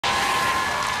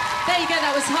There you go,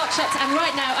 that was Hot Shots. And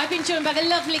right now, I've been joined by the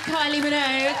lovely Kylie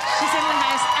Minogue. She's in the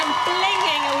house and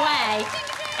blinging away.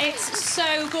 It's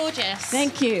so gorgeous.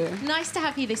 Thank you. Nice to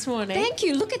have you this morning. Thank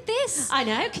you. Look at this. I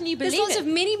know. Can you believe There's lots it? of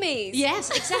mini-me's.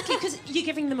 Yes, exactly, because you're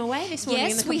giving them away this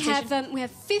morning in the competition. we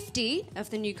have 50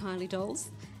 of the new Kylie dolls.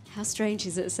 How strange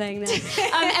is it saying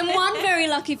that? And one very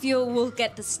lucky viewer will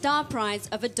get the star prize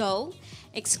of a doll,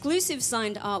 exclusive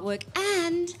signed artwork,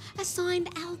 and a signed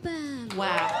album.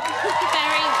 Wow.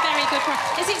 Very, very good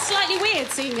prize. Is it slightly weird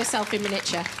seeing yourself in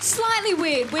miniature? Slightly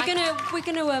weird.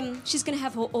 She's gonna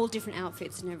have all different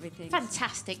outfits and everything.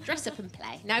 Fantastic. Dress up and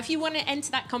play. Now, if you want to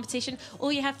enter that competition,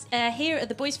 all you have here are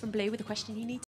the boys from Blue with a question you need